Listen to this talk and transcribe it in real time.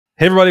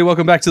Hey, everybody,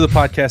 welcome back to the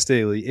Podcast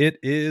Daily. It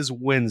is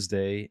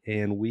Wednesday,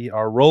 and we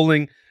are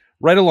rolling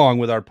right along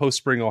with our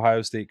post-spring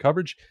Ohio State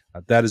coverage.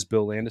 That is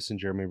Bill Landis and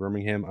Jeremy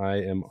Birmingham.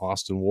 I am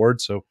Austin Ward.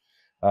 So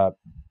at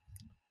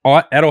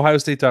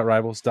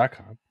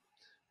ohiostate.rivals.com,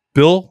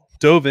 Bill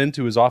dove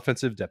into his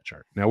offensive depth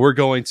chart. Now we're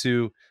going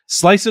to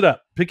slice it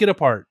up, pick it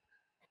apart,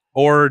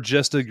 or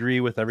just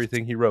agree with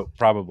everything he wrote,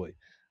 probably.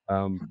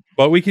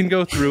 But we can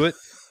go through it.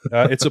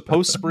 It's a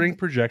post-spring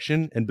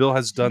projection, and Bill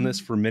has done this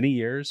for many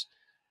years.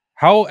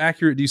 How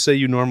accurate do you say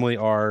you normally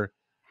are,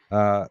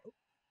 or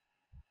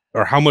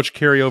how much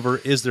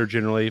carryover is there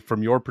generally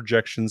from your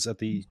projections at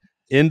the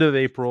end of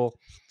April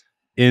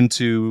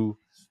into,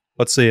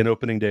 let's say, an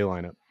opening day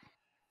lineup?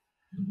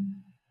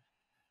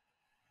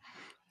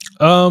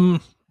 I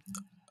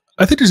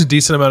think there's a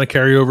decent amount of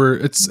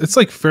carryover. It's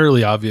like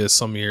fairly obvious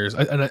some years,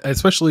 and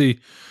especially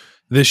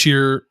this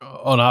year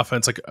on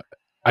offense. Like,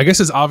 I guess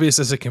as obvious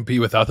as it can be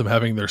without them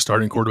having their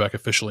starting quarterback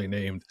officially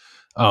named.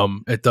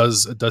 It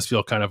does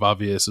feel kind of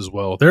obvious as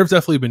well. There have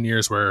definitely been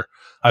years where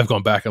I've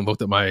gone back and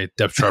looked at my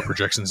depth chart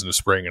projections in the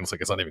spring, and it's like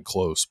it's not even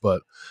close.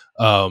 But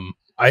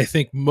I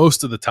think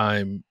most of the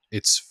time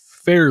it's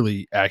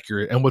fairly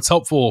accurate. And what's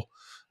helpful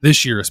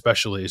this year,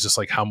 especially, is just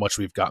like how much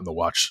we've gotten to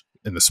watch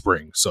in the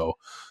spring. So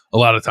a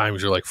lot of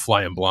times you're like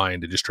flying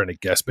blind and just trying to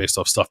guess based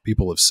off stuff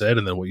people have said,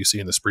 and then what you see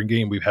in the spring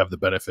game, we have the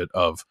benefit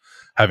of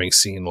having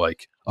seen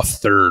like a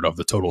third of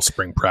the total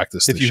spring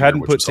practice. If you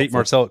hadn't put Tate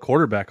Martell at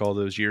quarterback all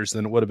those years,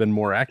 then it would have been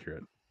more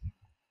accurate.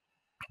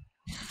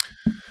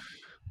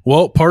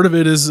 Well, part of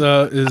it is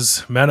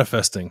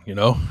manifesting. You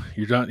know,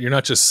 you're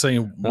not just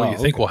saying what you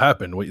think will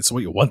happen. It's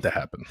what you want to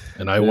happen,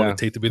 and I wanted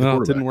Tate to be the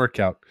quarterback. It didn't work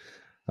out.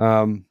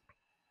 How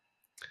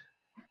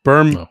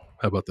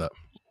about that?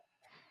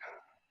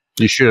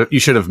 You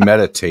should have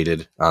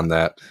meditated on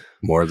that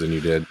more than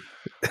you did.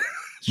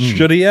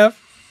 Should he have?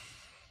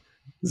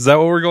 Is that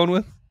what we're going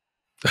with?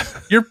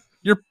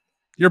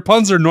 Your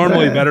puns are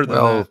normally better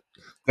than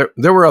that.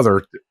 There were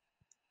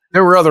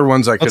other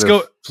ones I could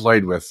have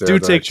played with. There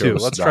do take two.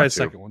 Let's try a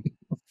second one.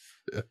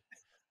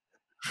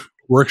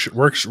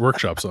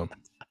 Workshop some.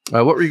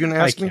 What were you going to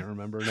ask me? I can't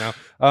remember now.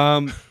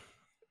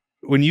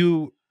 When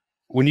you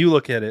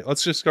look at it,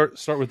 let's just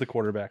start with the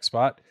quarterback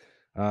spot.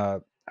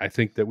 I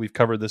think that we've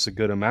covered this a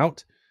good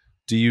amount.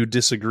 Do you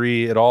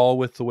disagree at all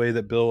with the way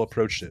that Bill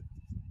approached it?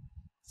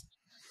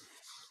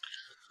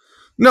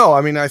 No,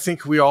 I mean, I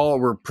think we all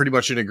were pretty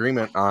much in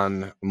agreement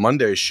on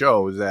Monday's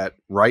show that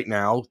right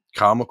now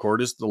Kyle McCord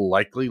is the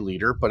likely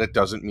leader, but it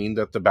doesn't mean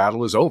that the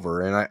battle is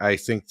over. And I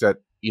think that,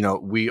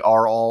 we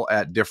are all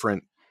at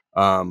different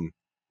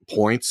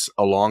points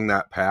along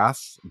that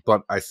path,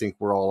 but I think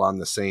we're all on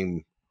the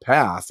same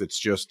path. It's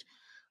just,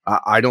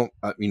 I don't,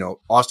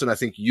 Austin, I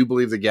think you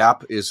believe the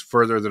gap is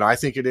further than I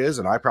think it is,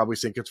 and I probably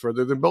think it's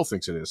further than Bill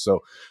thinks it is.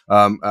 So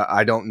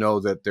I don't know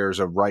that there's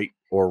a right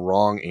or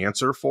wrong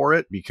answer for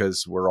it,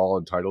 because we're all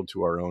entitled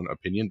to our own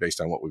opinion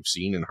based on what we've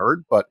seen and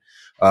heard. But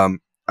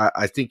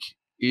I think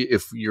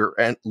if you're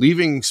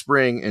leaving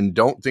spring and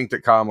don't think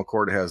that Kyle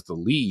McCord has the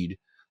lead,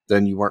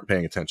 then you weren't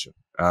paying attention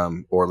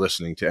or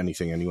listening to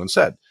anything anyone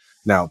said.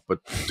 Now,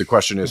 but the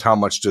question is, how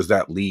much does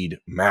that lead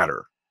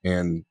matter?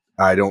 And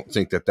I don't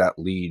think that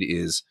lead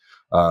is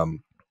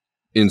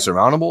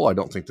insurmountable. I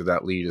don't think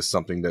that lead is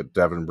something that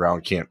Devin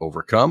Brown can't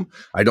overcome.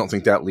 I don't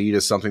think that lead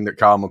is something that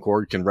Kyle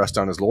McCord can rest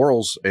on his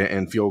laurels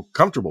and feel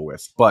comfortable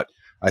with. But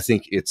I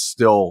think it's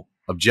still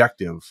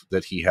objective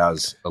that he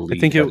has a lead.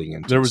 I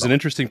think there was an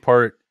interesting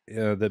part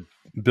that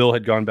Bill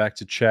had gone back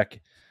to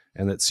check,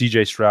 and that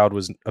C.J. Stroud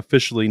was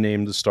officially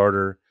named the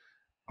starter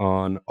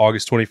on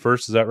August 21st.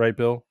 Is that right,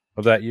 Bill?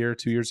 Of that year,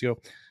 2 years ago?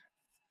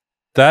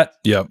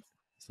 Yeah.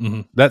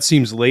 Mm-hmm. That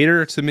seems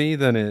later to me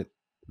than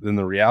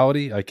the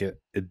reality. Like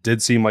it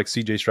did seem like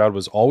C.J. Stroud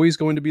was always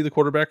going to be the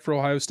quarterback for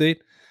Ohio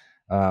State.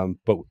 And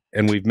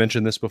we've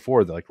mentioned this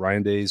before, that like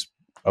Ryan Day's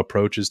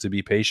approach is to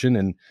be patient,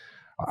 and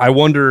I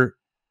wonder,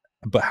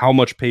 but how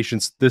much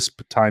patience this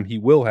time he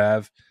will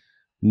have,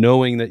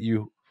 knowing that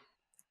you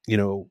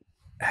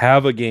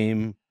have a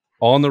game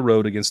on the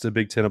road against a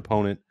Big Ten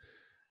opponent.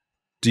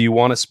 Do you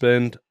want to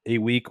spend a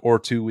week or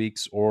 2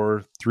 weeks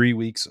or 3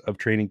 weeks of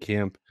training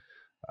camp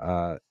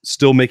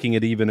still making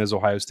it even as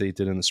Ohio State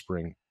did in the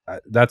spring?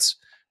 That's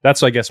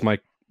I guess my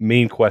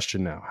main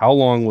question now. How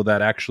long will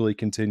that actually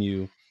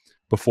continue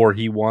before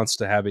he wants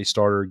to have a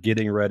starter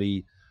getting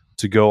ready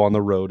to go on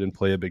the road and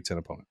play a Big Ten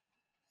opponent?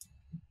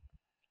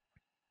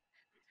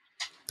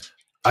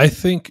 I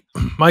think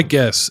my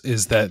guess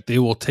is that they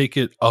will take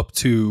it up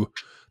to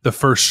the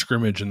first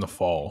scrimmage in the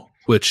fall,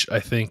 which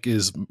I think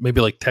is maybe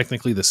like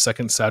technically the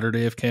second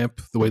Saturday of camp,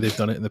 the way they've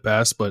done it in the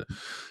past, but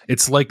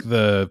it's like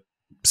the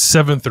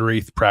 7th or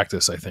 8th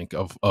practice, I think,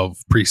 of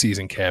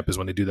preseason camp is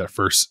when they do that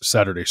first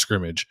Saturday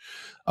scrimmage.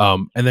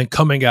 And then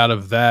coming out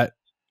of that,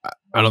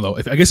 I don't know.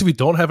 I guess if you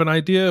don't have an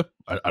idea,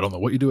 I don't know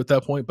what you do at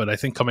that point, but I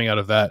think coming out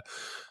of that,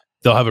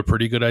 they'll have a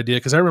pretty good idea.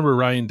 Because I remember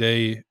Ryan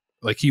Day,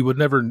 like he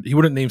wouldn't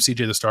name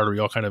CJ the starter. We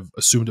all kind of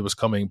assumed it was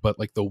coming, but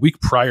like the week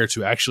prior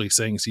to actually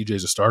saying CJ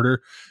is a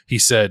starter, he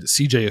said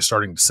CJ is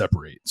starting to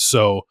separate.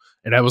 So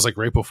And that was like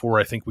right before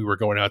I think we were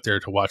going out there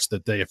to watch the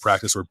day of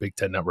practice where Big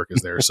Ten Network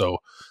is there. So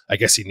I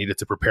guess he needed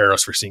to prepare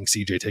us for seeing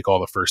CJ take all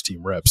the first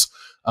team reps.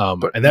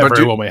 And that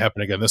very well may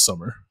happen again this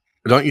summer.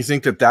 Don't you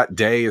think that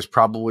day is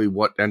probably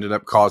what ended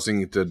up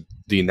causing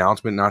the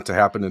announcement not to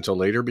happen until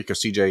later,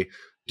 because CJ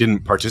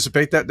didn't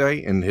participate that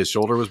day and his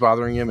shoulder was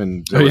bothering him,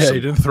 and he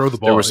didn't throw the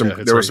ball.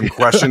 There were some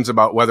questions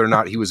about whether or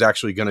not he was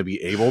actually going to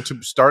be able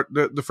to start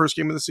the first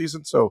game of the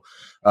season. So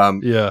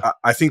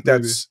I think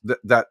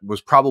that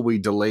was probably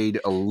delayed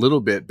a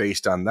little bit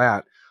based on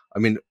that. I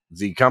mean,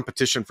 the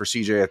competition for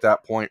CJ at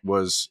that point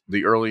was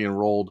the early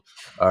enrolled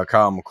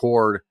Kyle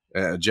McCord,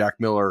 Jack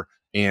Miller,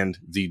 and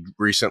the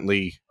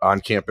recently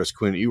on campus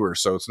Quinn Ewer.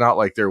 So it's not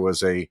like there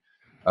was a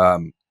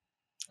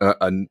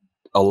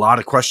lot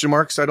of question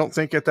marks, I don't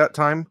think, at that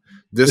time.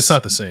 It's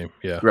not the same.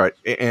 Yeah. Right.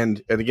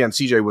 And again,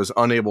 CJ was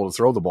unable to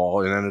throw the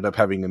ball and ended up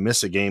having to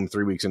miss a game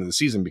 3 weeks into the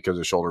season because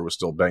his shoulder was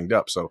still banged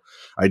up. So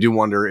I do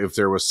wonder if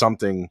there was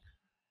something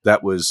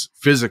that was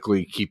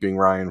physically keeping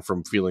Ryan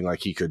from feeling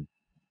like he could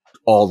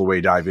all the way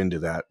dive into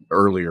that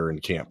earlier in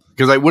camp,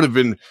 because it would have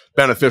been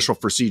beneficial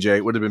for CJ.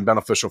 It would have been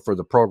beneficial for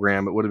the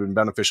program. It would have been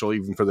beneficial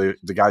even for the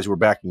guys who were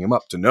backing him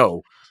up to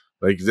know,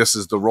 like, this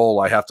is the role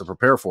I have to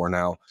prepare for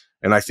now.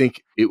 And I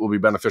think it will be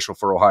beneficial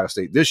for Ohio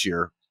State this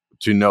year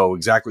to know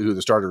exactly who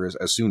the starter is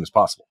as soon as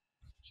possible.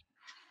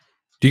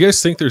 Do you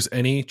guys think there's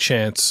any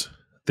chance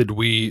that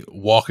we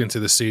walk into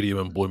the stadium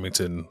in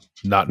Bloomington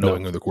not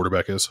knowing who the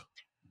quarterback is?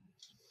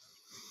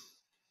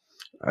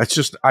 I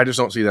just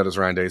don't see that as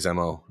Ryan Day's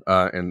MO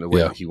and the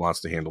way that he wants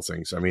to handle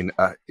things. I mean,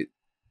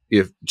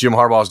 if Jim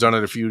Harbaugh's done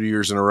it a few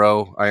years in a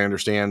row, I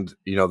understand,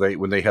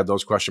 when they had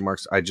those question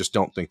marks. I just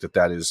don't think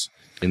that is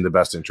in the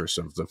best interest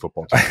of the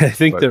football team. I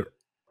think that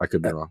I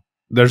could be wrong.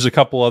 There's a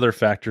couple other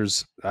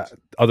factors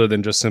other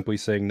than just simply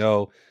saying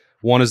no.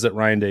 One is that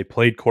Ryan Day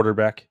played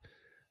quarterback,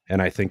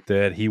 and I think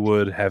that he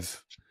would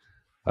have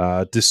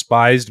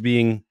despised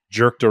being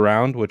jerked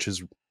around, which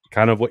is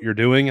kind of what you're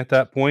doing at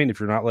that point if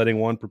you're not letting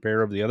one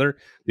prepare over the other.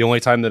 The only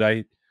time that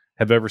I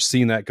have ever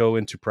seen that go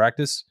into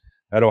practice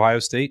at Ohio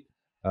State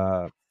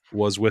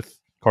was with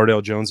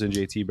Cardale Jones and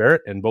JT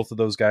Barrett, and both of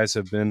those guys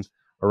have been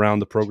around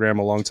the program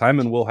a long time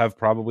and will have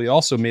probably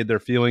also made their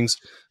feelings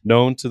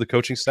known to the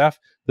coaching staff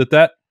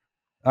that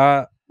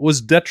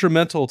was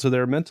detrimental to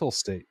their mental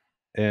state,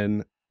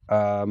 and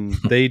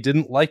they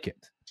didn't like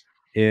it.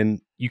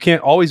 And you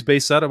can't always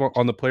base that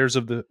on the players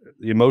of the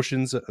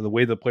emotions, the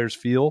way the players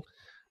feel.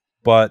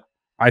 But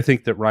I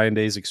think that Ryan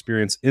Day's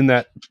experience in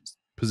that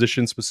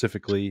position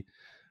specifically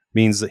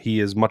means that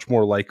he is much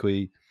more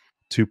likely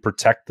to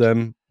protect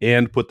them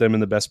and put them in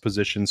the best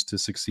positions to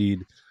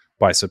succeed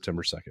by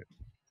September 2nd.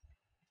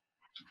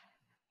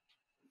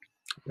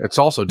 It's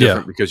also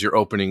different because you're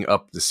opening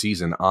up the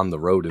season on the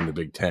road in the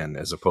Big Ten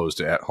as opposed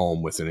to at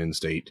home with an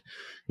in-state,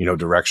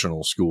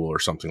 directional school or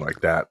something like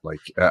that.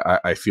 Like,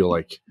 I feel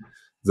like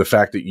the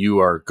fact that you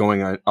are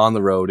going on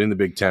the road in the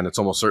Big Ten, it's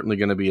almost certainly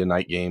going to be a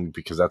night game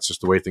because that's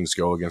just the way things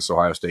go against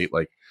Ohio State.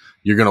 Like,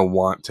 you're going to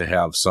want to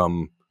have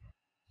some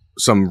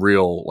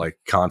real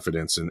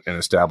confidence and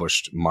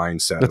established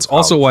mindset. That's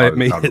also why it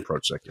made it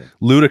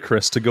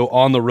ludicrous to go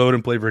on the road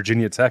and play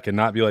Virginia Tech and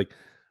not be like,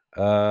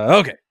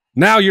 okay,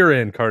 now you're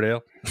in,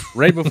 Cardale,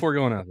 right before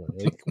going out there.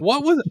 Like,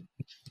 what was it?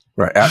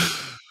 Right.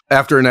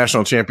 After a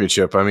national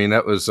championship. I mean,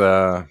 that was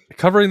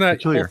covering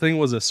that whole thing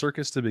was a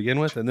circus to begin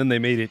with, and then they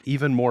made it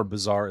even more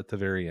bizarre at the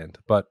very end.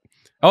 But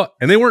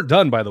and they weren't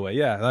done, by the way.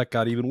 Yeah, that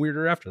got even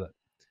weirder after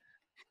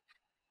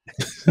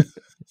that.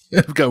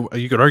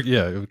 You could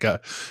argue,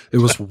 it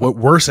was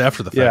worse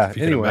after the fact.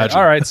 Yeah. Anyway,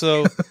 all right.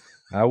 So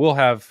we'll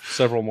have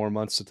several more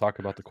months to talk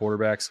about the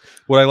quarterbacks.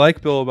 What I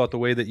like, Bill, about the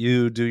way that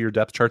you do your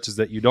depth charts is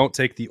that you don't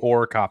take the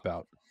or cop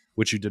out,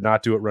 which you did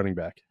not do at running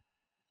back.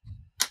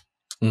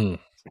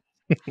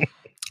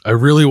 I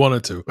really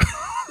wanted to.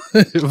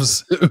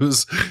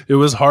 It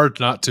was hard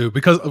not to,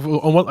 because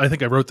I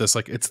think I wrote this,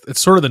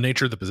 it's sort of the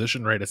nature of the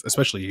position, right?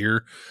 Especially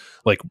here,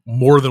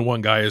 more than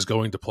one guy is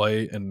going to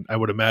play, and I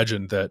would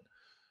imagine that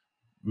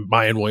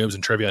Mayan Williams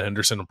and Trevion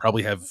Henderson will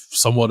probably have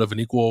somewhat of an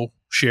equal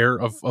share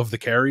of the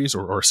carries,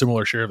 or a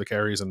similar share of the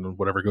carries, and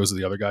whatever goes to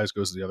the other guys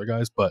goes to the other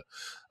guys. But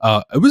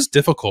it was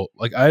difficult.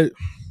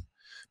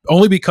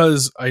 Only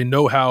because I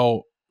know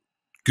how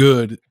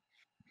good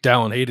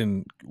Dallin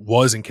Hayden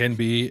was and can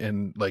be,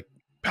 and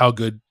how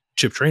good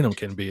Chip Trainum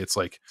can be. It's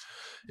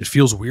it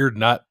feels weird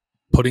not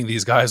putting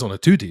these guys on a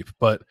 2 deep,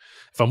 but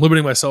if I'm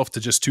limiting myself to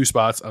just 2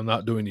 spots, I'm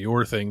not doing the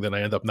or thing, then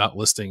I end up not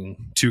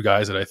listing 2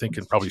 guys that I think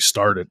can probably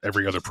start at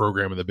every other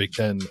program in the Big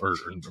Ten or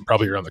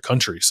probably around the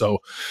country. So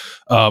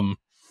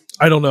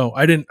I don't know.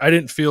 I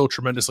didn't feel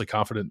tremendously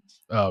confident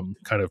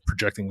kind of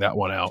projecting that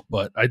one out,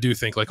 but I do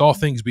think, all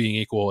things being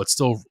equal, it's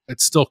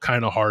still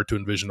kind of hard to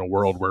envision a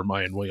world where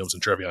Mayan Williams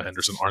and Trevion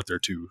Henderson aren't their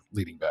 2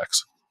 leading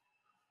backs.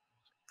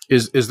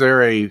 Is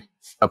there a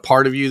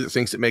part of you that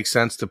thinks it makes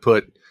sense to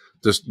put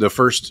the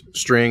first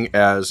string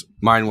as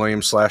Mayan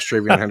Williams /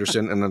 Trevion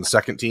Henderson, and then the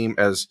second team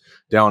as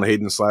Dallin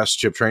Hayden /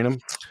 Chip Trainum?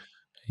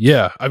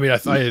 Yeah, I mean,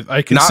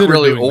 I consider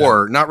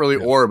not really,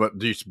 but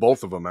just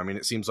both of them. I mean,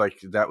 it seems like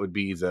that would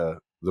be the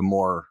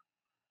more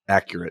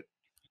accurate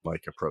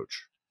like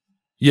approach.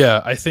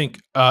 Yeah, I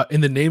think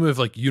in the name of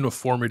like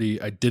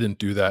uniformity, I didn't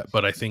do that,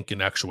 but I think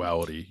in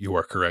actuality, you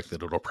are correct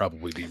that it'll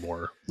probably be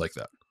more like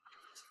that.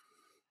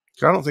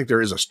 I don't think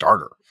there is a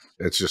starter.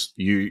 It's just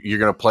you're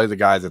going to play the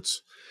guy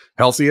that's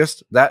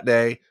healthiest that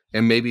day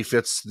and maybe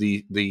fits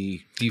the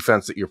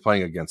defense that you're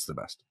playing against the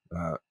best,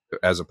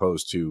 as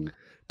opposed to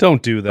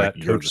don't do that,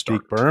 like Coach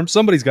Speak Berm.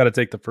 Somebody's got to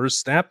take the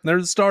first snap, and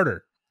they're the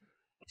starter.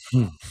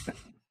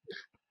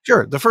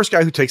 Sure, the first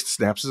guy who takes the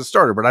snaps is a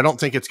starter, but I don't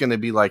think it's going to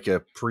be like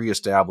a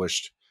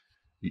pre-established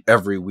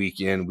every week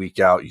in, week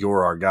out,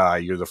 you're our guy,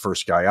 you're the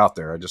first guy out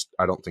there.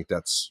 I don't think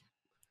that's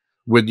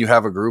when you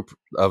have a group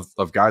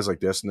of guys like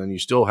this, and then you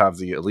still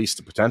have at least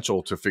the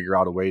potential to figure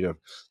out a way to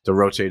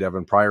rotate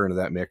Evan Pryor into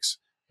that mix,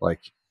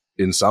 like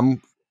in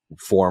some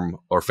form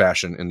or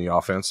fashion in the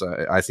offense.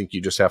 I think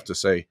you just have to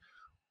say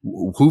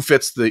who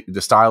fits the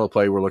style of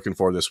play we're looking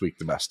for this week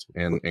the best.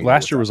 And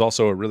last year was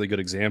also a really good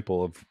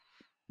example of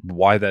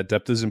why that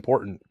depth is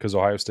important, because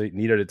Ohio State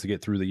needed it to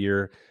get through the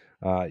year.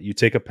 You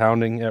take a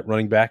pounding at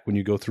running back when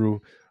you go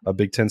through a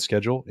Big Ten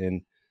schedule,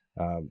 and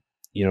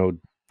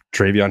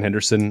Travion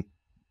Henderson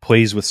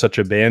plays with such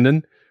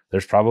abandon.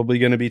 There's probably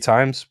going to be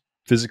times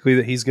physically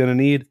that he's going to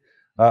need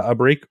a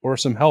break or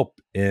some help.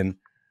 And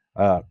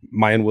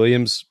Mayan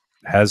Williams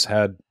has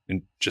had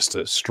just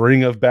a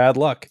string of bad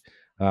luck.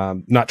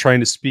 Not trying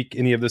to speak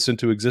any of this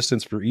into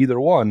existence for either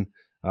one.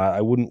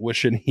 I wouldn't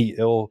wish any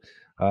ill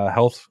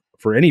health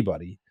for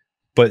anybody,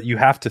 but you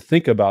have to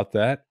think about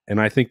that.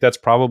 And I think that's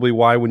probably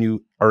why when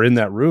you are in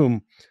that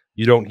room,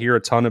 you don't hear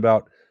a ton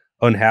about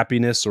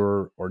unhappiness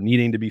or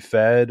needing to be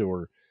fed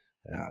or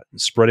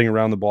spreading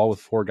around the ball with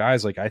four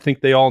guys. Like, I think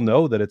they all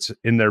know that it's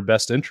in their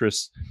best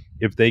interest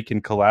if they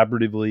can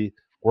collaboratively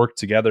work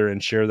together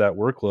and share that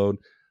workload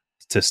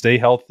to stay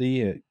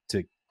healthy,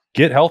 to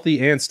get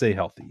healthy and stay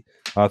healthy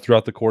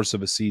throughout the course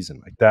of a season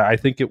like that. I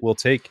think it will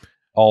take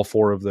all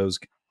four of those,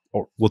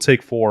 or will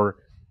take 4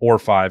 or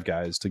 5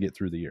 guys to get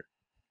through the year.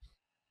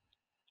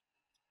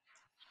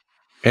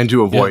 And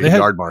to avoid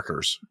yard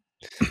markers.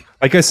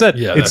 Like I said,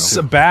 it's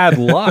a bad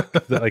luck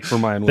that, like, for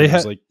Mayan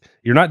Williams, like,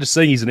 you're not just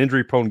saying he's an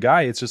injury prone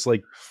guy. It's just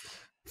like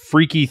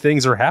freaky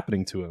things are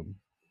happening to him.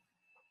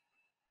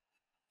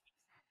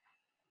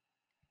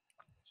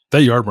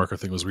 That yard marker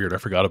thing was weird. I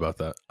forgot about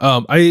that.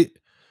 I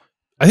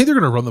think they're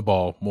going to run the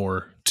ball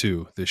more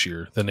too this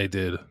year than they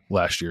did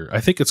last year.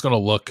 I think it's going to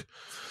look,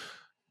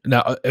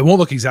 now it won't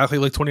look exactly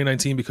like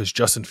 2019 because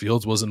Justin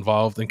Fields was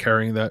involved in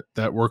carrying that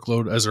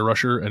workload as a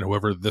rusher, and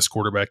whoever this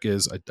quarterback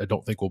is, I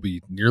don't think will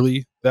be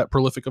nearly that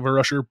prolific of a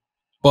rusher.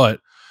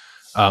 But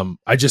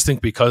I just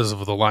think because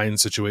of the line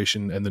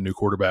situation and the new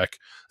quarterback,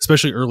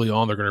 especially early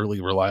on, they're going to really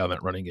rely on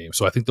that running game.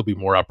 So I think there'll be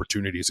more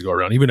opportunities to go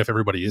around, even if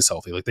everybody is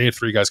healthy. Like, they had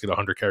 3 guys get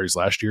 100 carries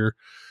last year.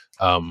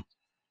 I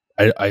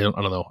don't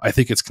know. I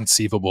think it's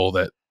conceivable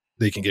that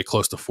they can get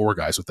close to 4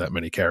 guys with that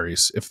many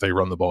carries if they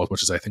run the ball as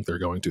much as I think they're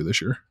going to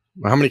this year.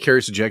 How many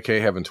carries did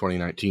JK have in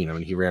 2019? I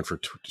mean, he ran for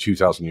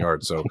 2,000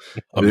 yards. So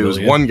it was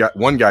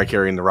one guy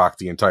carrying the rock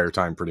the entire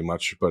time pretty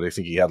much, but I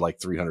think he had like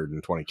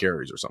 320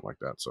 carries or something like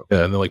that. So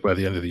yeah, and then like by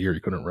the end of the year,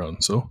 he couldn't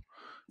run. So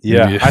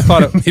yeah, maybe, I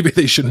thought maybe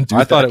they shouldn't do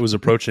that. I thought it was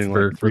approaching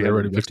like for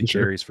 350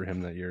 carries for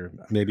him that year.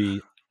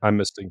 Maybe I'm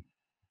missing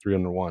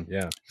 301.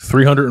 Yeah,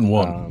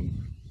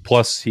 301.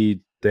 Plus they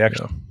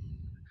actually. Yeah.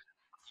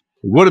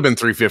 It would have been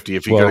 350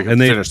 if he could have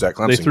finished that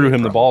Clemson. They threw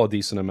him the ball a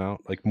decent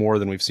amount, like more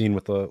than we've seen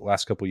with the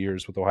last couple of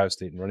years with Ohio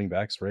State and running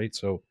backs, right?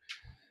 So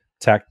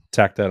tack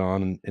that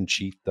on and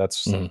cheat.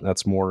 That's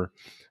more,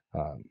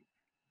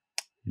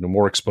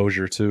 more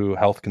exposure to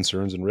health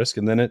concerns and risk.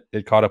 And then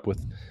it caught up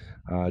with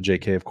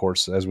JK, of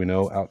course, as we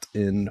know, out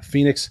in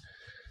Phoenix.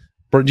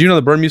 Do you know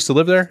that Berm used to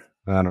live there?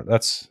 I don't.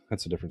 That's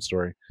a different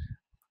story.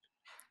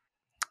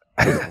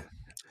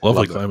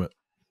 Lovely climate.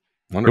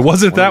 Wonderful. It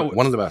wasn't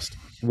one of the best.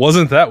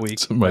 Wasn't that week?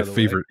 It's my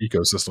favorite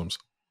ecosystems.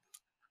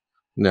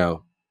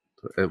 No,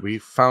 we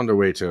found a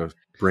way to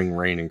bring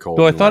rain and cold.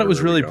 Well, I thought it was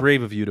really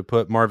brave of you to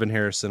put Marvin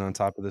Harrison on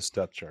top of this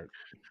depth chart.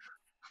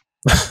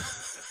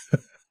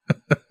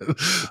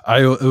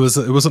 It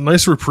was a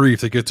nice reprieve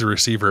to get to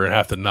receiver and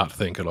have to not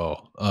think at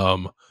all.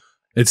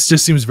 It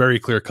just seems very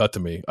clear cut to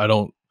me. I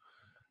don't.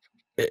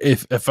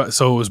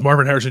 So it was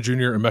Marvin Harrison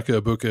Jr., Emeka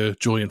Ibuka,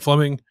 Julian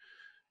Fleming,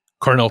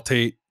 Carnell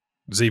Tate,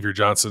 Xavier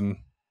Johnson,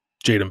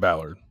 Jaden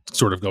Ballard,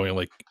 sort of going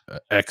like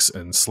X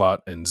and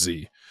slot and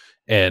Z.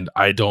 And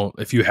I don't,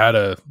 if you had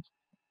I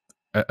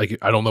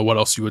don't know what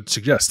else you would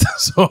suggest.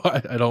 So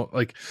I don't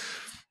like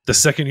the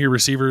second year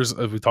receivers.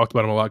 We talked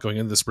about them a lot going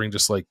into the spring,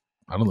 just like,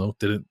 I don't know,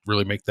 didn't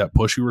really make that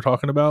push you were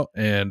talking about.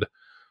 And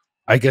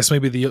I guess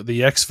maybe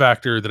the X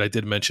factor that I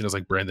did mention is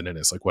like Brandon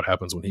Innes, like what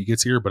happens when he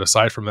gets here. But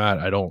aside from that,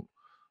 I don't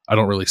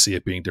really see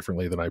it being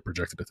differently than I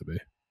projected it to be.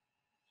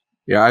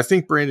 Yeah, I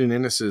think Brandon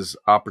Innes'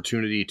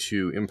 opportunity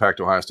to impact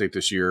Ohio State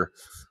this year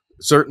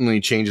certainly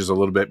changes a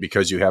little bit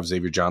because you have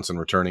Xavier Johnson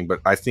returning.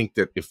 But I think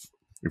that if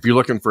if you're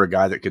looking for a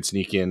guy that could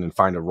sneak in and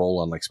find a role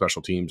on like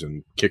special teams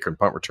and kicker and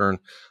punt return,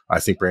 I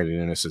think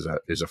Brandon Inniss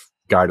is a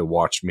guy to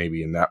watch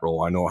maybe in that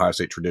role. I know Ohio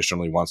State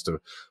traditionally wants to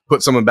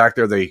put someone back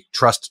there they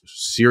trust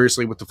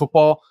seriously with the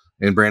football,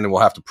 and Brandon will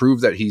have to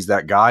prove that he's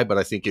that guy. But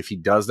I think if he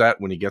does that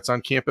when he gets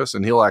on campus,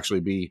 and he'll actually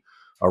be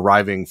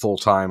arriving full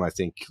time, I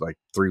think like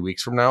 3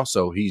 weeks from now,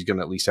 so he's going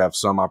to at least have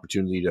some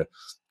opportunity to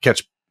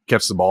catch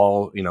the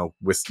ball,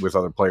 with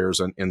other players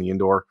in the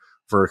indoor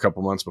for a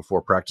couple months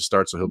before practice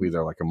starts. So he'll be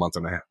there like a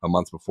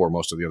month before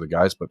most of the other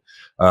guys. But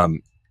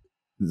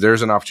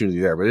there's an opportunity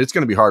there. But it's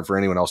going to be hard for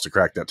anyone else to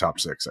crack that top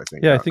 6, I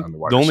think. Yeah, I think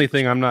the only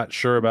thing I'm not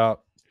sure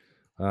about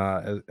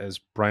as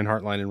Brian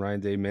Hartline and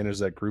Ryan Day manage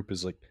that group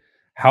is like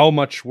how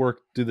much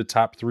work do the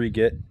top 3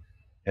 get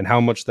and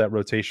how much that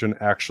rotation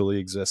actually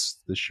exists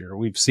this year.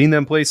 We've seen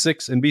them play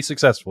 6 and be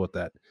successful at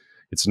that.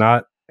 It's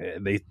not –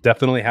 they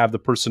definitely have the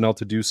personnel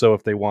to do so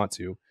if they want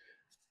to.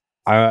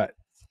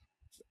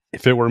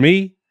 If it were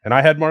me, and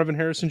I had Marvin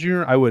Harrison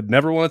Jr., I would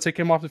never want to take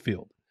him off the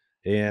field.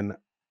 And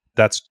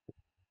that's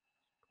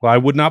I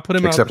would not put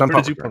him out there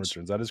to do punt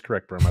returns. That is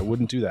correct, Bram. I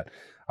wouldn't do that.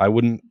 I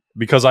wouldn't,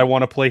 because I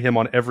want to play him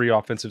on every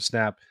offensive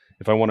snap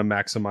if I want to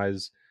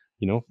maximize,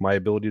 my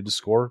ability to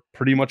score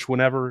pretty much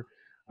whenever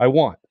I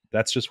want.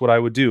 That's just what I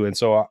would do. And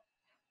so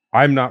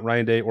I'm not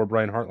Ryan Day or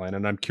Brian Hartline,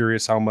 and I'm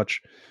curious how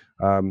much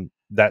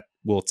that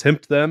will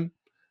tempt them,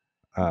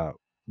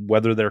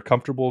 whether they're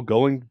comfortable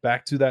going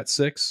back to that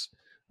 6.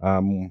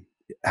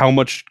 How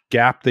much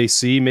gap they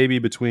see maybe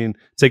between,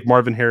 take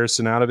Marvin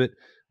Harrison out of it.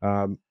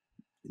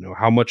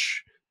 How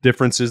much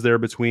difference is there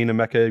between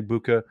Emeka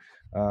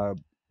Egbuka,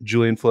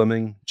 Julian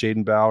Fleming,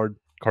 Jaden Ballard,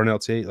 Carnell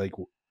Tate? Like,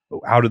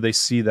 how do they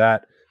see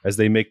that as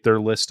they make their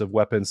list of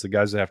weapons, the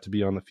guys that have to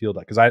be on the field?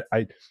 Because I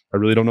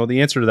really don't know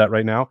the answer to that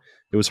right now.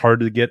 It was hard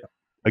to get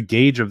a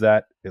gauge of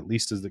that, at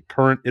least as the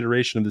current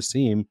iteration of this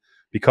team,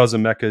 because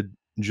Emeka,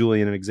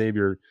 Julian, and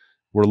Xavier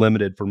were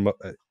limited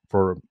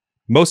for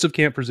most of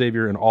camp for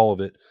Xavier and all of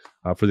it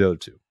for the other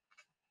 2.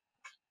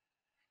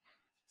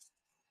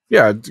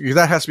 Yeah,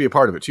 that has to be a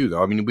part of it too,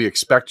 though. I mean, we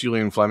expect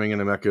Julian Fleming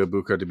and Emeka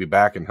Egbuka to be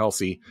back and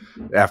healthy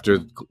after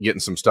getting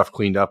some stuff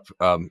cleaned up,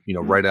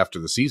 right after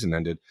the season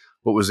ended.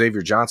 But with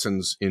Xavier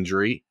Johnson's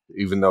injury,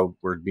 even though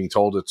we're being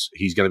told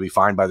he's going to be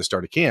fine by the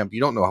start of camp, you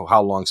don't know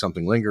how long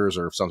something lingers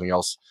or if something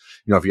else,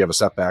 if you have a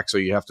setback. So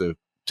you have to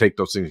take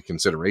those things into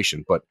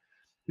consideration. But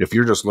if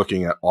you're just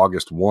looking at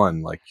August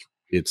 1, like,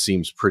 it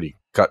seems pretty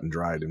cut and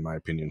dried, in my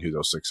opinion, who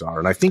those 6 are.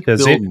 And I think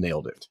Bill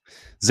nailed it.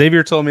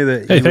 Xavier told me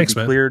that he would be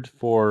cleared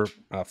for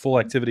full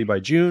activity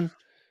by June.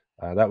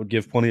 That would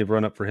give plenty of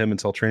run up for him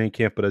until training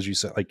camp. But as you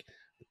said, like,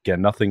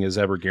 again, nothing is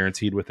ever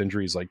guaranteed with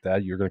injuries like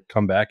that. You're going to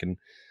come back and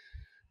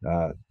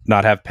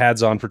not have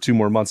pads on for 2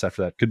 more months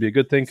after that. Could be a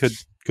good thing.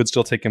 Could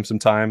still take him some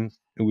time.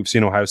 And we've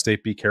seen Ohio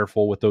State be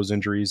careful with those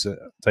injuries,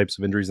 types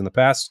of injuries in the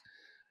past.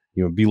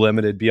 Be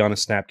limited, be on a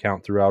snap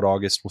count throughout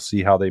August. We'll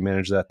see how they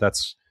manage that.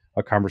 That's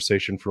a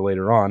conversation for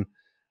later on.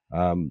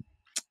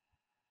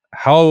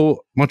 How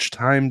much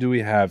time do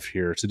we have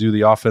here to do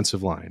the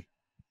offensive line?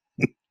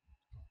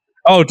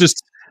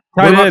 Just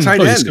tight end.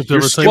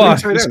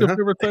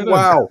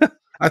 Wow.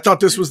 I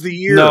thought this was the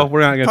year. No, we're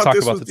not going to talk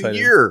about the tight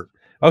end.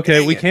 Okay,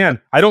 Dang we it. can.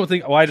 I don't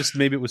think.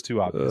 Maybe it was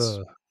too obvious.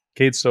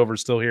 Cade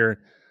Stover's still here,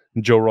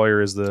 and Joe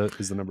Royer is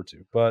the number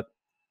 2. But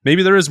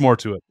maybe there is more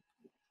to it.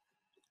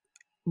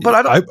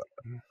 But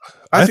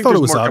I thought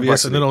it was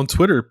obvious, and then on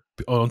Twitter,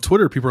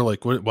 people are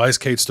like, "Why is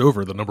Cade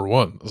Stover the number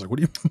 1?" I was like, "What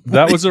do you?"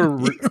 That was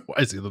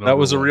why is he the number that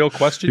was 1? a real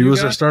question. He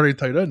was our starting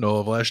tight end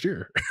all of last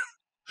year.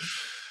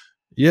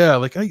 Yeah,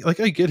 I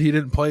get he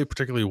didn't play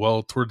particularly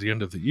well toward the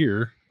end of the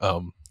year.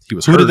 He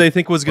was. Who did they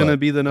think was going to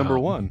be the number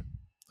 1?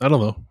 I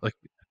don't know.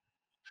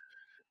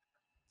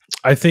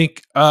 I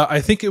think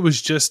it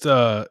was just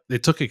they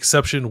took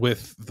exception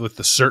with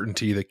the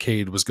certainty that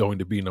Cade was going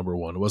to be number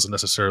 1. It wasn't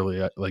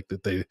necessarily like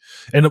that they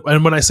and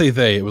when I say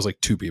they, it was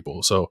like 2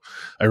 people. So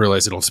I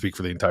realize I don't speak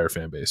for the entire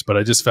fan base, but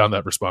I just found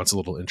that response a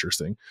little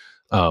interesting.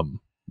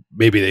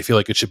 Maybe they feel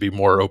like it should be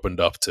more opened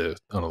up to,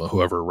 I don't know,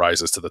 whoever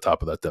rises to the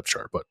top of that depth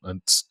chart. But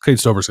Cade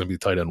Stover's going to be the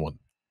tight end 1.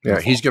 Yeah,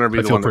 he's going to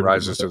be the one that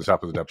rises to the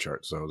top of the depth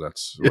chart. So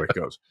that's the way it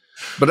goes.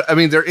 But I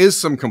mean, there is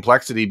some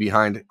complexity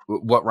behind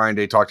what Ryan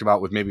Day talked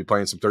about with maybe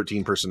playing some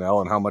 13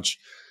 personnel and how much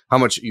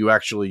you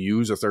actually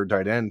use a third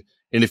tight end.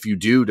 And if you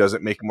do, does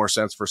it make more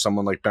sense for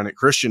someone like Bennett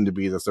Christian to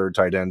be the third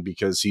tight end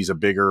because he's a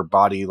bigger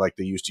body like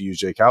they used to use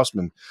Jake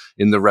Hausman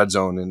in the red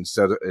zone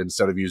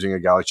instead of using a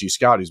guy like G.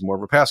 Scott? He's more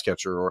of a pass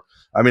catcher. Or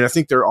I mean, I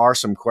think there are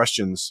some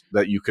questions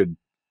that you could,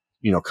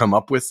 come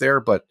up with there.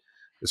 But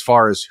as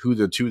far as who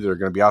the 2 that are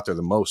going to be out there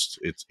the most,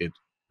 it's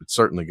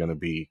certainly going to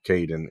be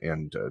Cade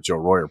and Joe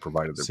Royer,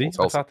 provided they're both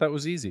healthy. I thought that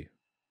was easy.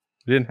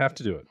 We didn't have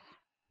to do it.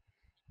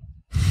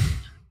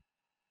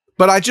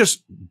 But I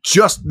just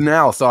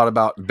now thought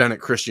about Bennett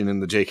Christian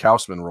in the Jake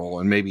Hausman role,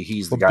 and maybe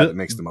he's the guy that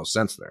makes the most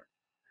sense there.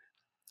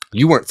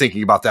 You weren't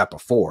thinking about that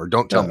before.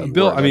 Don't tell me.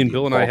 Bill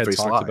and I had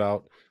talked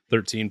about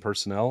 13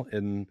 personnel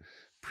in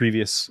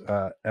previous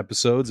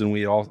episodes, and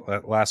we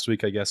all last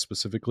week, I guess,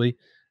 specifically.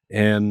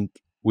 And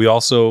we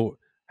also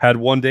had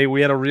one day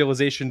we had a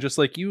realization just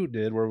like you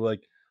did, where we're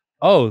like,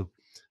 oh,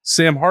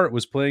 Sam Hart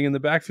was playing in the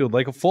backfield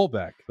like a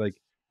fullback. Like,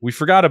 we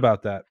forgot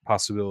about that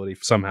possibility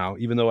somehow,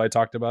 even though I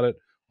talked about it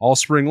all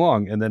spring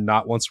long, and then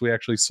not once we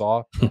actually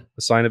saw a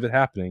sign of it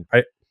happening.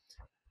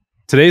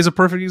 Today is a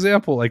perfect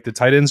example. Like, the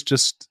tight ends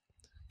just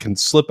can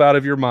slip out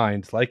of your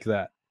mind like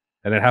that.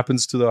 And it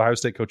happens to the Ohio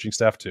State coaching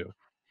staff too.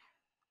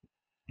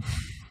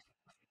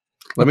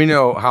 Let me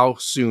know how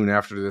soon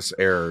after this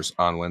airs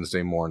on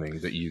Wednesday morning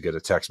that you get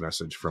a text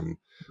message from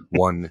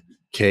one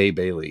K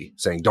Bailey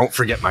saying, don't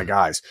forget my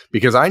guys.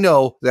 Because I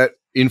know that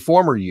in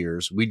former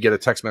years, we'd get a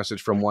text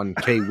message from one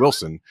K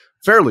Wilson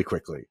fairly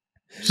quickly.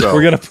 So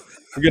we're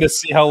gonna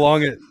see how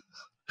long it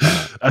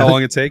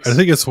takes. I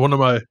think it's one of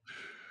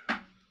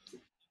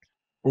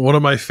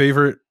my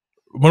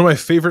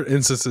favorite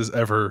instances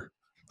ever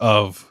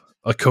of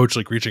a coach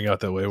like reaching out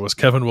that way was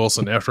Kevin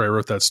Wilson. After I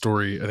wrote that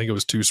story, I think it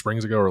was 2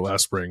 springs ago or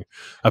last spring,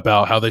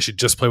 about how they should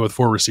just play with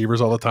 4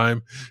 receivers all the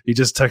time. He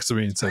just texted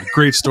me and said,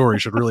 great story,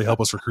 should really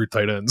help us recruit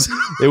tight ends.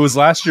 It was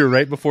last year,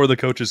 right before the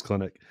coaches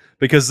clinic,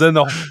 because then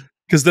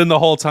the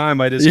whole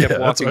time I just kept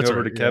walking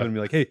over to Kevin and be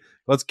like, hey,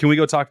 can we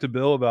go talk to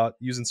Bill about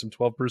using some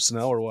 12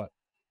 personnel or what?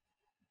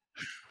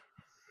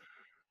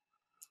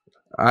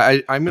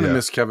 I'm going to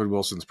miss Kevin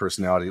Wilson's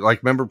personality.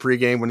 Like, remember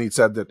pregame when he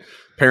said that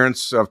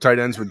parents of tight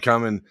ends would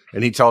come and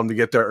he'd tell them to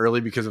get there early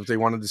because if they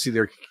wanted to see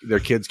their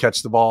kids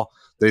catch the ball,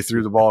 they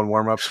threw the ball in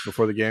warm-ups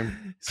before the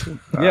game?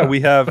 Yeah,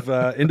 we have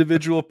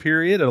individual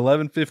period at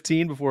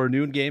 11:15 before a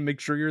noon game.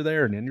 Make sure you're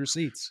there and in your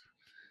seats.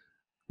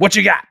 What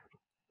you got?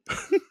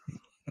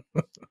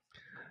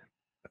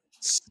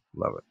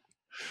 Love it.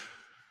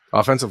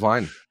 Offensive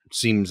line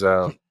seems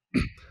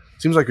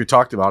like we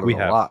talked about it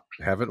a lot,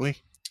 haven't we?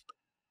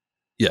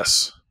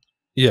 Yes.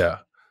 Yeah.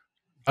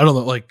 I don't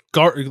know. Like,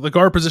 the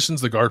guard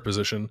position's the guard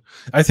position.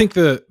 I think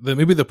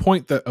maybe the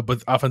point that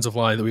with offensive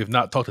line that we have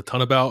not talked a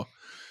ton about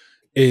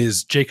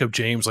is Jacob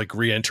James like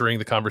re-entering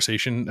the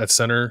conversation at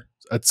center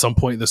at some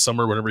point this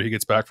summer whenever he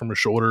gets back from his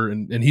shoulder,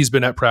 and he's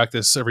been at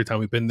practice every time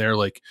we've been there,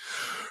 like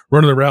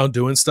running around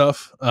doing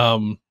stuff. Like,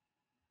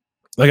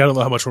 I don't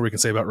know how much more we can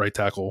say about right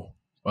tackle,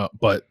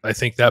 but I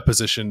think that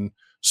position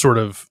sort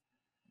of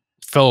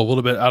fell a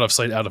little bit out of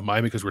sight, out of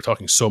mind, because we're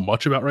talking so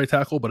much about right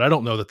tackle, but I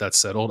don't know that that's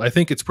settled. I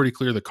think it's pretty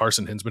clear that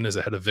Carson Hinsman is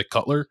ahead of Vic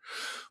Cutler,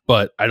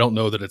 but I don't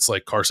know that it's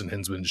like Carson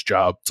Hinsman's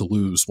job to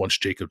lose once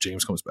Jacob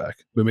James comes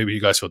back. But maybe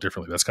you guys feel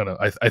differently. That's kind of,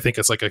 I think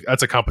it's like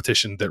that's a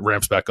competition that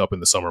ramps back up in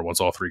the summer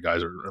once all 3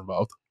 guys are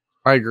involved.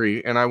 I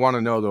agree. And I want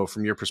to know, though,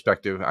 from your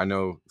perspective, I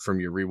know from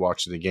your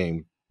rewatch of the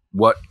game,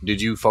 what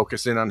did you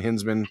focus in on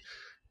Hinsman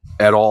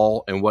at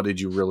all, and what did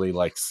you really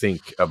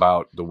think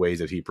about the way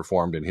that he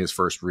performed in his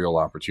first real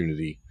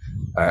opportunity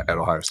at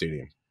Ohio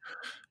Stadium?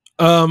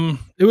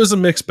 It was a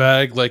mixed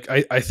bag. Like,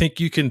 I think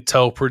you can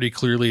tell pretty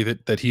clearly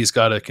that he's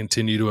got to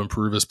continue to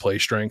improve his play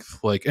strength.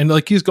 And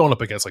he's going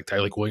up against like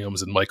Tyreek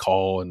Williams and Mike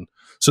Hall, and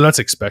so that's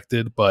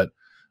expected. But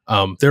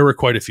there were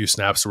quite a few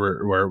snaps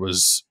where it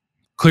was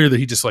clear that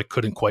he just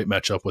couldn't quite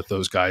match up with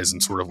those guys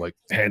in sort of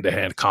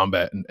hand-to-hand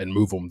combat and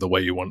move them the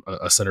way you want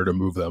a center to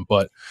move them.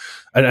 But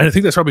and I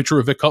think that's probably true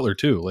of Vic Cutler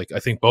too. I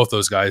think both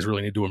those guys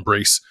really need to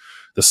embrace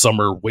the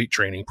summer weight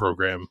training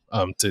program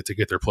to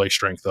get their play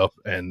strength up.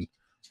 And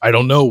I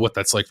don't know what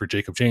that's like for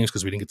Jacob James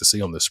because we didn't get to see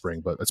him this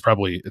spring, but it's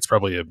probably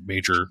a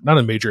major, not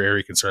a major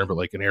area of concern, but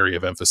an area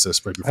of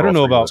emphasis. Maybe for I don't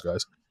know about those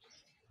guys,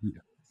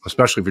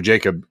 especially for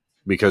Jacob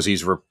because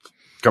he's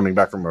coming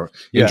back from an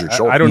injured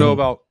shoulder. I don't know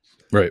about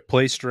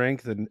play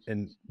strength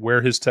and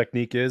where his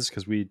technique is,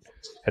 because we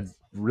had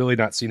really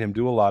not seen him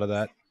do a lot of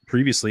that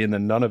previously, and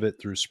then none of it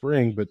through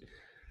spring. But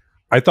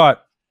I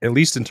thought, at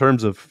least in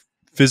terms of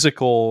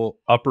physical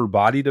upper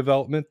body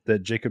development,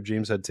 that Jacob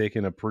James had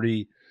taken a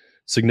pretty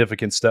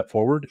significant step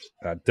forward.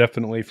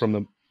 Definitely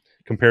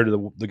compared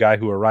to the guy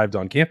who arrived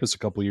on campus a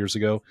couple of years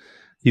ago,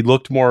 he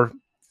looked more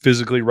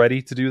physically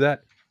ready to do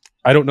that.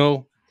 I don't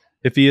know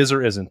if he is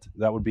or isn't.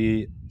 That would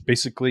be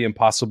basically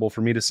impossible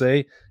for me to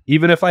say.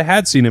 Even if I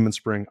had seen him in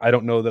spring, I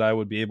don't know that I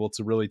would be able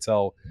to really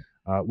tell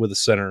with a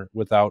center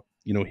without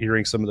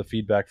hearing some of the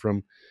feedback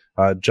from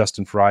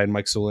Justin Fry and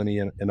Mike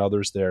Solini and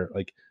others there.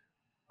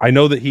 I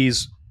know that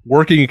he's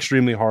working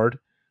extremely hard.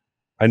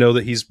 I know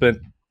that he's spent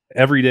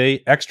every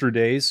day, extra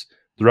days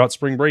throughout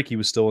spring break. He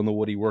was still in the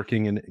Woody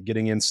working and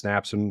getting in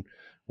snaps and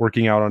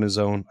working out on his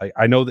own.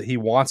 I know that he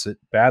wants it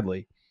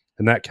badly,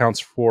 and that counts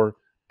for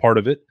part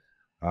of it.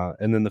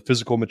 And then the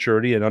physical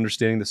maturity and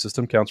understanding the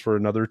system counts for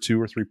another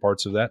 2 or 3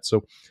 parts of that.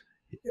 So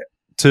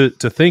to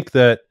think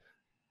that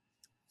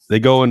they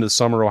go into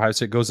summer, Ohio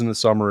State goes into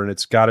summer, and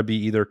it's got to be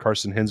either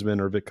Carson Hinsman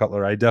or Vic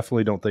Cutler, I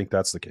definitely don't think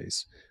that's the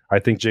case. I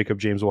think Jacob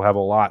James will have a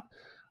lot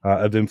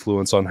of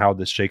influence on how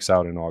this shakes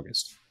out in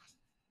August.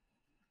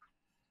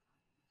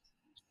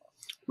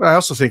 But I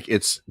also think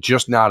it's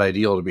just not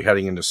ideal to be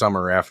heading into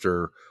summer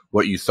after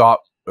what you thought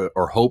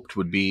or hoped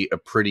would be a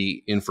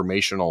pretty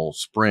informational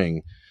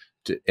spring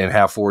and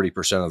have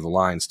 40% of the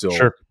line still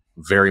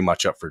very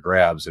much up for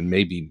grabs, and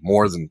maybe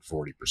more than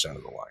 40%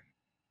 of the line.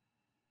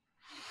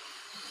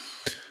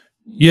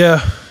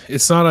 Yeah,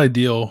 it's not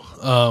ideal.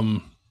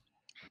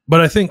 But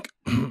I think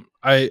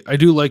I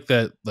do like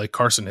that, like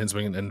Carson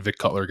Hinsman and Vic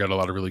Cutler got a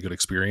lot of really good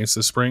experience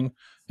this spring.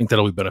 I think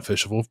that'll be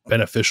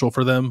beneficial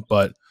for them.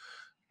 But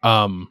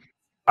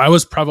I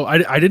was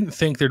probably I didn't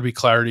think there'd be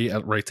clarity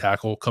at right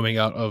tackle coming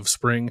out of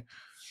spring.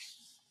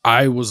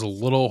 I was a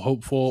little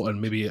hopeful, and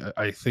maybe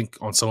I think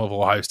on some of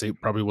Ohio State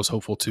probably was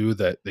hopeful too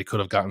that they could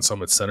have gotten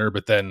some at center.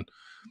 But then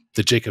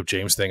the Jacob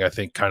James thing, I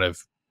think, kind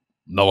of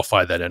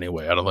nullified that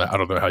anyway. I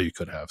don't know how you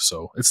could have.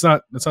 So it's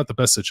not the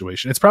best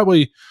situation. It's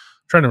probably,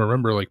 trying to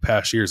remember like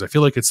past years, I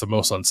feel like it's the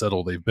most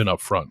unsettled they've been up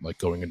front, like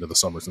going into the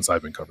summer since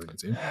I've been covering the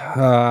team.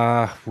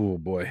 Oh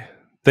boy,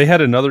 they had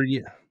another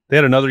year. They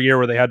had another year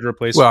where they had to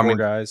replace four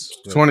guys.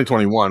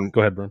 2021.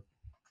 Go ahead, Bro.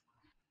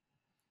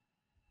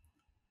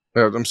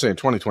 I'm saying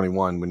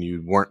 2021 when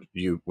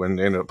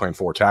they ended up playing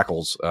 4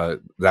 tackles.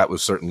 That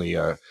was certainly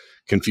a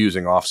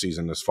confusing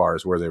offseason as far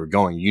as where they were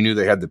going. You knew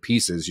they had the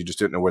pieces, you just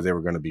didn't know where they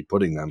were going to be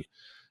putting them.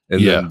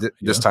 And then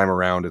this time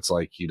around, it's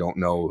like you don't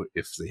know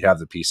if they have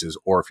the pieces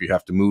or if you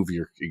have to move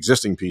your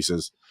existing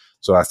pieces.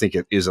 So I think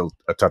it is a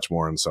touch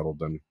more unsettled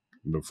than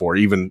before,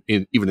 even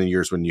in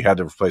years when you had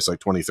to replace like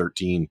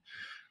 2013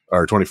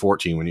 or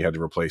 2014 when you had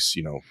to replace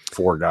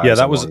 4 guys. Yeah,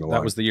 that was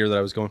the year that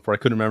I was going for. I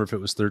couldn't remember if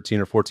it was 13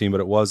 or 14, but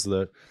it was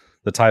the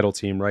title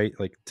team, right?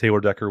 Like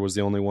Taylor Decker was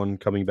the only one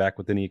coming back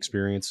with any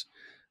experience.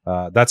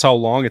 That's how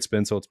long it's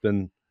been. So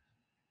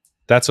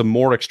that's a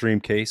more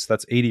extreme case.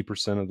 That's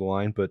 80% of the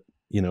line, but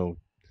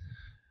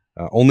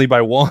only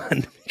by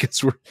 1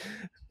 because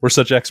we're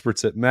such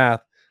experts at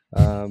math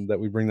that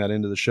we bring that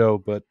into the show.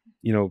 But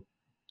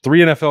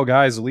 3 NFL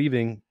guys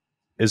leaving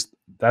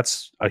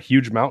that's a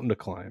huge mountain to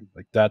climb.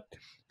 Like that,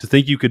 to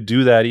think you could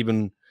do that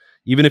even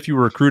if you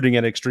were recruiting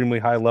at an extremely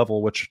high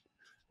level, which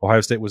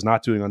Ohio State was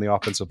not doing on the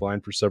offensive line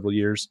for several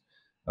years.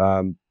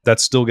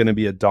 That's still going to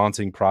be a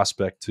daunting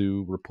prospect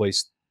to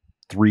replace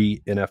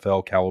 3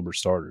 NFL caliber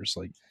starters.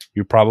 Like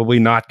you're probably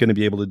not going to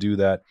be able to do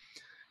that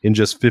in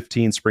just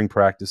 15 spring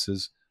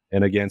practices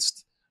and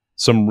against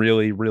some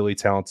really, really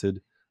talented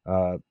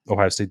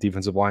Ohio State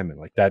defensive linemen.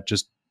 Like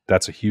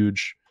that's a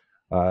huge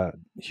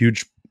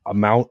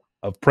amount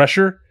of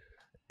pressure.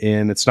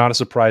 And it's not a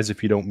surprise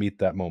if you don't meet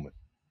that moment.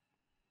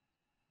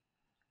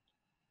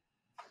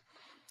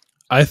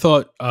 I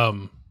thought,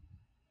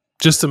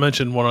 just to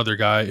mention one other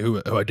guy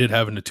who I did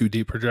have in the 2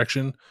 deep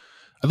projection,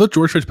 I thought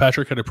George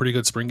Fitzpatrick had a pretty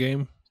good spring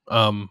game.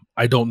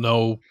 I don't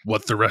know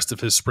what the rest of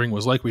his spring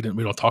was like. We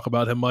don't talk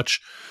about him much.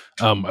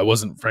 I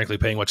wasn't frankly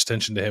paying much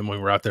attention to him when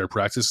we were out there at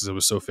practice because I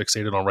was so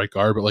fixated on right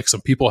guard. But like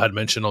some people had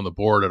mentioned on the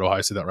board at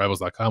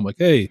OhioState.Rivals.com, like,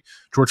 hey,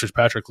 George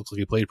Fitzpatrick looks like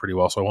he played pretty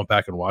well. So I went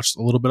back and watched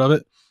a little bit of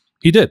it.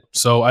 He did.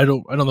 So I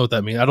don't know what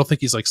that means. I don't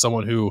think he's like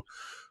someone who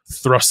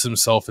thrusts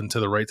himself into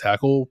the right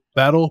tackle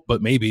battle,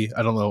 but maybe,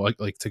 I don't know,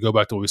 like to go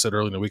back to what we said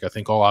earlier in the week, I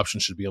think all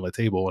options should be on the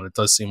table. And it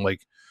does seem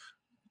like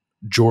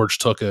George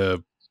took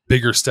a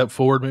bigger step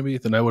forward maybe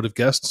than I would have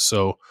guessed.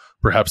 So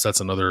perhaps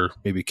that's another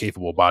maybe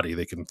capable body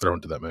they can throw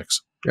into that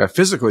mix. Yeah,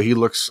 physically he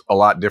looks a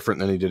lot different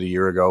than he did a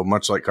year ago,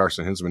 much like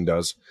Carson Hinsman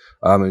does.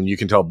 And you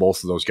can tell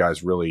both of those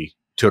guys really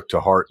took to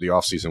heart the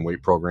offseason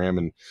weight program.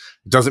 And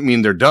it doesn't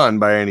mean they're done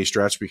by any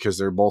stretch because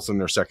they're both in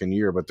their second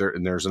year, but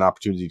there's an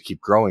opportunity to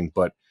keep growing.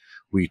 But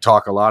we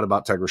talk a lot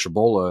about Tegra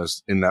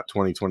Shabola in that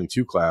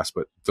 2022 class,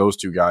 but those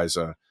 2 guys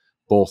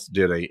both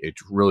did a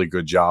really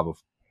good job of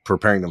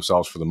preparing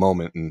themselves for the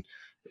moment. And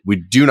we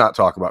do not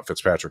talk about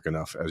Fitzpatrick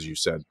enough, as you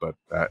said, but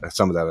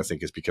some of that I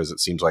think is because it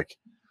seems like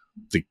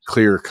the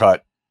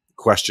clear-cut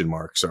question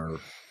marks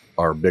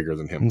are bigger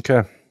than him.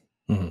 Okay.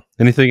 Mm-hmm.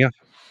 Anything else?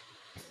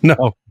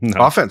 No.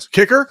 Offense.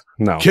 Kicker?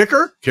 No.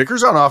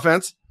 Kicker's on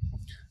offense.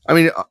 I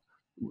mean,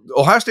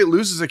 Ohio State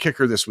loses a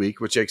kicker this week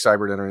with Jake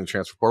Seibert entering the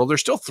transfer portal. There's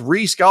still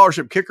 3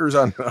 scholarship kickers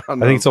on the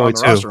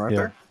roster, aren't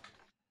there?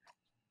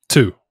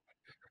 2.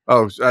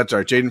 Oh, that's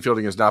right. Jaden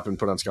Fielding has not been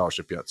put on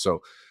scholarship yet.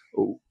 So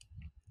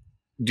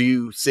do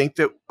you think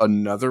that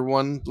another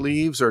one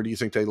leaves, or do you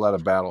think they let a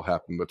battle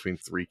happen between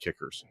 3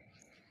 kickers?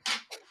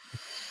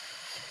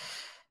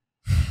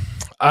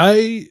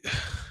 I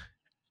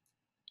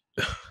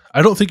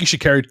don't think you should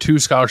carry 2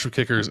 scholarship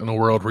kickers in a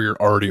world where you're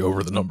already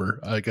over the number.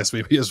 I guess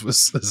maybe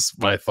is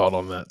my thought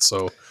on that.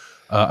 So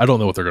I don't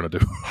know what they're going to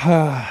do.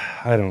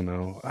 I don't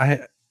know.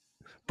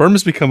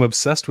 Burma's become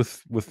obsessed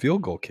with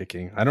field goal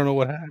kicking. I don't know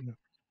what happened.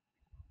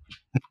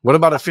 What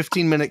about a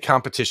 15-minute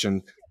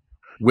competition?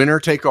 Winner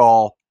take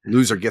all,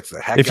 loser gets the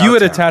heck out of town. If you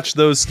had attached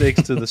those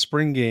stakes to the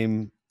spring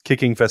game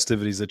kicking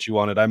festivities that you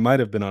wanted, I might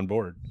have been on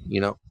board.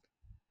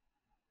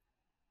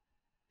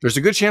 There's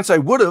a good chance I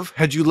would have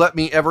had you let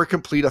me ever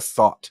complete a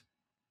thought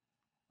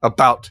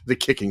about the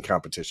kicking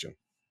competition.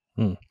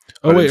 Oh,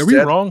 wait, are we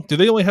wrong? Do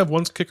they only have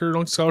 1 kicker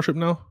on scholarship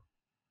now?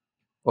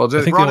 Well,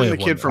 I think they the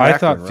kid from I Akron,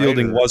 thought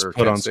Fielding was or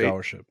put on State.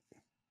 scholarship.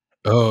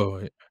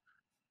 Oh,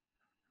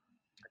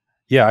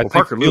 yeah. I think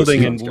Parker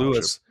Fielding and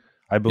Lewis,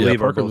 I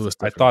believe, are both.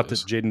 I thought that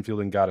is. Jaden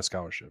Fielding got a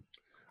scholarship.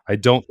 I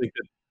don't think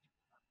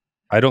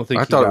I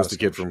thought it was the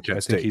kid from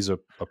Kent State. I think he's a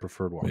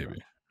preferred one.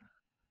 Maybe.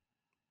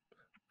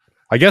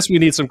 I guess we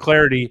need some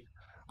clarity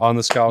on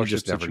the scholarship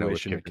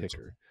situation at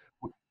kicker.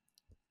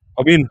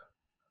 I mean,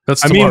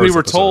 That's I mean, we tomorrow's were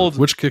episode. told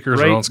which kickers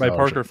are on right by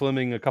scholarship. Parker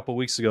Fleming a couple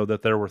weeks ago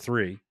that there were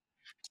 3,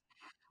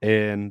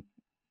 and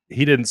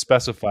he didn't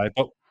specify.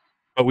 But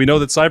we know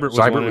that Seibert was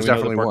Seibert one, was and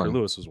we know definitely that Parker one.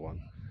 Lewis was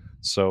one.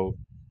 So,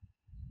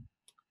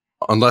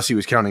 Unless he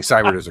was counting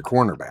Seibert as a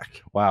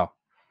cornerback. wow.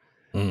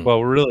 Mm.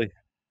 Well,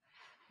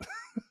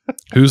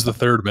 Who's the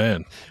third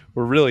man?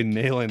 we're really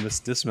nailing this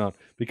dismount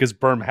because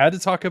Berm had to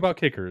talk about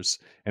kickers,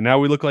 and now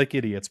we look like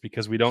idiots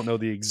because we don't know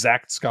the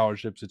exact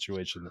scholarship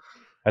situation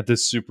at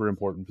this super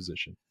important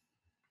position.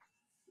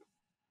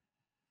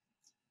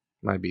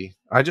 Might be.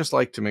 I just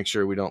like to make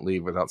sure we don't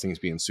leave without things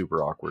being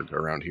super awkward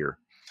around here.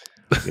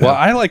 Well,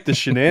 I like the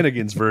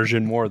shenanigans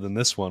version more than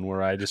this one,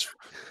 where I just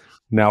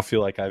now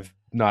feel like I've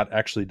not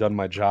actually done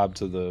my job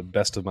to the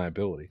best of my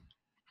ability.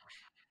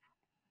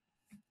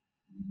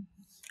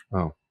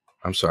 Oh,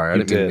 I'm sorry. I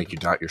You didn't mean to did. make you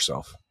doubt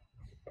yourself.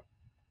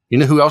 You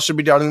know who else should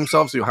be doubting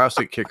themselves? The Ohio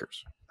State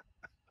kickers.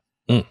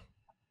 Mm.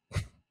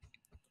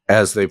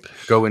 As they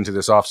go into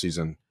this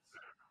offseason,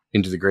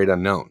 into the great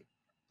unknown.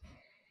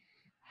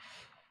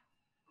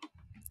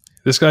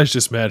 This guy's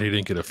just mad he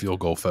didn't get a field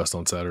goal fest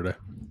on Saturday.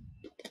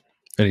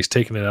 And he's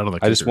taking it out on the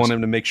I just kickers. want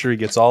him to make sure he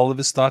gets all of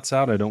his thoughts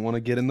out. I don't want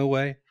to get in the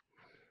way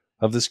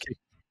of this kick.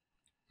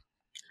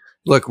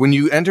 Look, when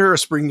you enter a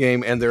spring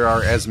game and there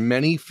are as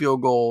many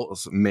field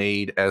goals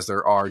made as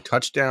there are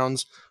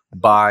touchdowns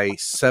by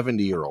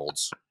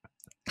 70-year-olds,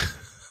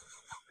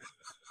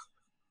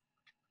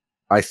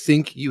 I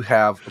think you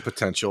have a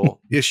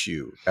potential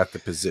issue at the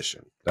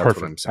position. That's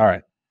Perfect. what I'm saying. All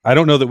right. I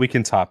don't know that we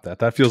can top that.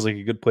 That feels like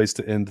a good place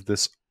to end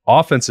this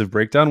offensive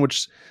breakdown,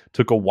 which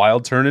took a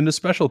wild turn into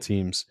special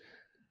teams.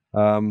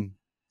 I'm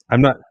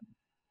not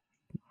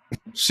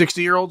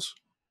 60-year-olds?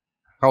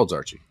 How old's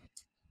Archie?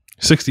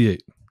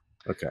 68.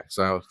 Okay,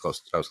 so I was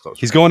close.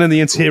 He's going in the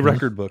NCAA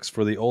record books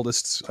for the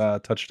oldest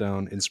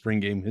touchdown in spring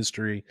game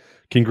history.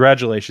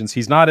 Congratulations.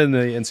 He's not in the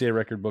NCAA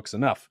record books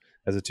enough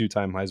as a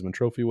 2-time Heisman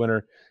Trophy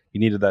winner. He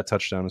needed that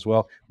touchdown as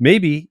well.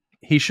 Maybe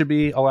he should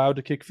be allowed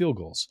to kick field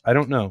goals. I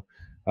don't know.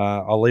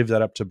 I'll leave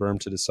that up to Berm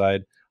to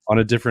decide on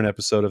a different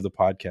episode of the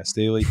Podcast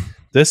Daily.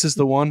 This is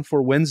the one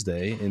for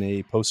Wednesday in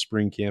a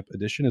post-spring camp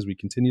edition as we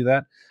continue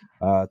that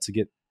to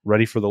get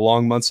ready for the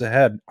long months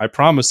ahead. I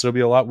promise there'll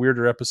be a lot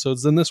weirder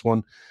episodes than this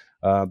one.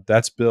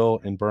 That's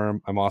Bill and Berm.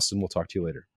 I'm Austin. We'll talk to you later.